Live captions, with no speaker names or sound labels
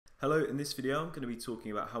Hello, in this video I'm going to be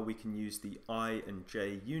talking about how we can use the I and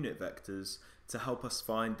J unit vectors to help us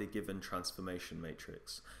find a given transformation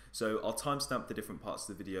matrix. So I'll timestamp the different parts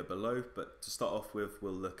of the video below, but to start off with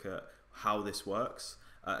we'll look at how this works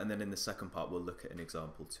and then in the second part we'll look at an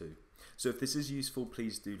example too. So if this is useful,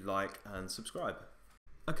 please do like and subscribe.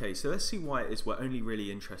 Okay, so let's see why it is we're only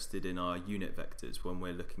really interested in our unit vectors when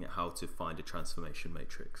we're looking at how to find a transformation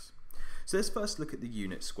matrix. So let's first look at the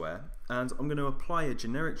unit square, and I'm going to apply a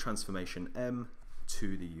generic transformation M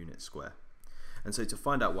to the unit square. And so to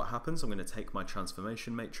find out what happens, I'm going to take my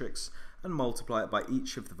transformation matrix and multiply it by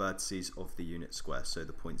each of the vertices of the unit square. So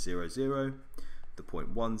the point 0, 0, the point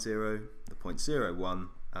 1, 0, the point 0, 1,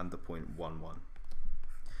 and the point 1, 1.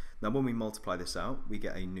 Now when we multiply this out, we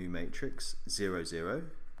get a new matrix 0, 0,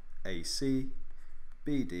 AC,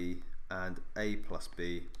 BD, and A plus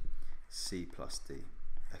B, C plus D.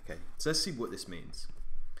 Okay, so let's see what this means.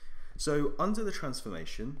 So under the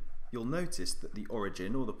transformation, you'll notice that the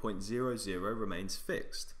origin, or the point 0, 0, remains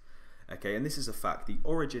fixed. Okay, and this is a fact. The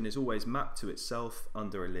origin is always mapped to itself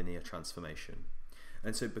under a linear transformation.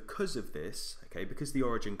 And so because of this, okay, because the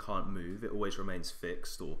origin can't move, it always remains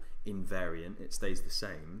fixed or invariant, it stays the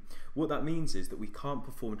same. What that means is that we can't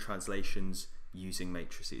perform translations using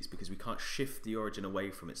matrices because we can't shift the origin away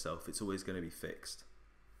from itself. It's always going to be fixed.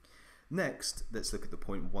 Next, let's look at the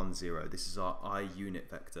point 1, 0. This is our I unit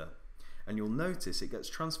vector. And you'll notice it gets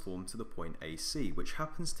transformed to the point AC, which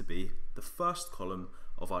happens to be the first column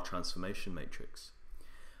of our transformation matrix.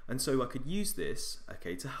 And so I could use this,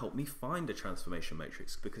 okay, to help me find a transformation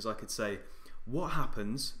matrix, because I could say, what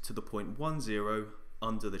happens to the point 1, 0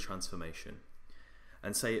 under the transformation?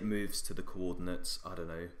 And say it moves to the coordinates, I don't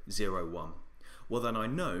know, 0, 1. Well, then I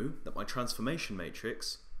know that my transformation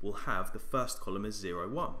matrix will have the first column as 0,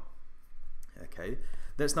 1. Okay,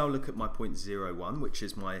 let's now look at my point 0, 1, which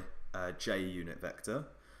is my J unit vector.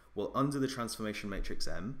 Well, under the transformation matrix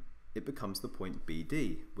M, it becomes the point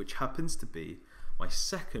BD, which happens to be my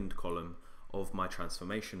second column of my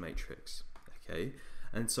transformation matrix. Okay,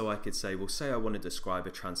 and so I could say, well, say I want to describe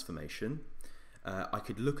a transformation. I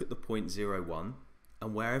could look at the point 0, 1,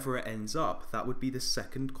 and wherever it ends up, that would be the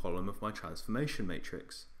second column of my transformation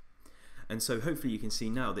matrix. And so hopefully you can see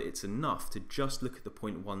now that it's enough to just look at the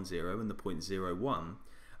point 1, 0 and the point 0, 1,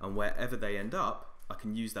 and wherever they end up, I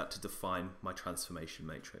can use that to define my transformation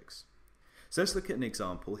matrix. So let's look at an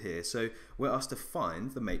example here. So we're asked to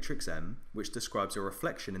find the matrix M, which describes a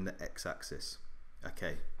reflection in the x-axis.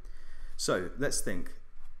 Okay, so let's think.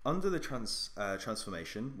 Under the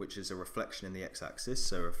transformation, which is a reflection in the x-axis,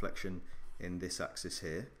 so a reflection in this axis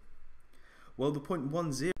here, well, the point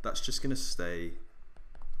 1, 0, that's just going to stay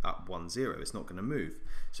at 1, 0. It's not going to move.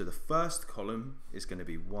 So the first column is going to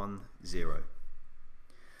be 1, 0.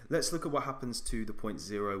 Let's look at what happens to the point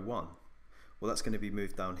 0, 1. Well, that's going to be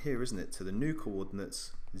moved down here, isn't it, to the new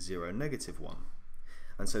coordinates 0, negative 1.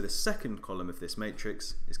 And so the second column of this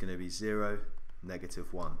matrix is going to be 0,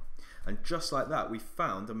 negative 1. And just like that, we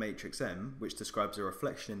found a matrix M which describes a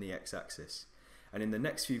reflection in the x-axis. And in the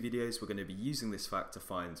next few videos, we're going to be using this fact to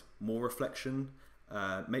find more reflection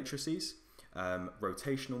matrices,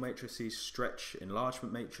 rotational matrices, stretch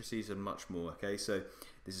enlargement matrices, and much more. Okay, so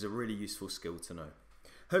this is a really useful skill to know.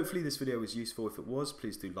 Hopefully this video was useful. If it was,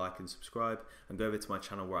 please do like and subscribe, and go over to my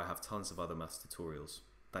channel where I have tons of other maths tutorials.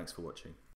 Thanks for watching.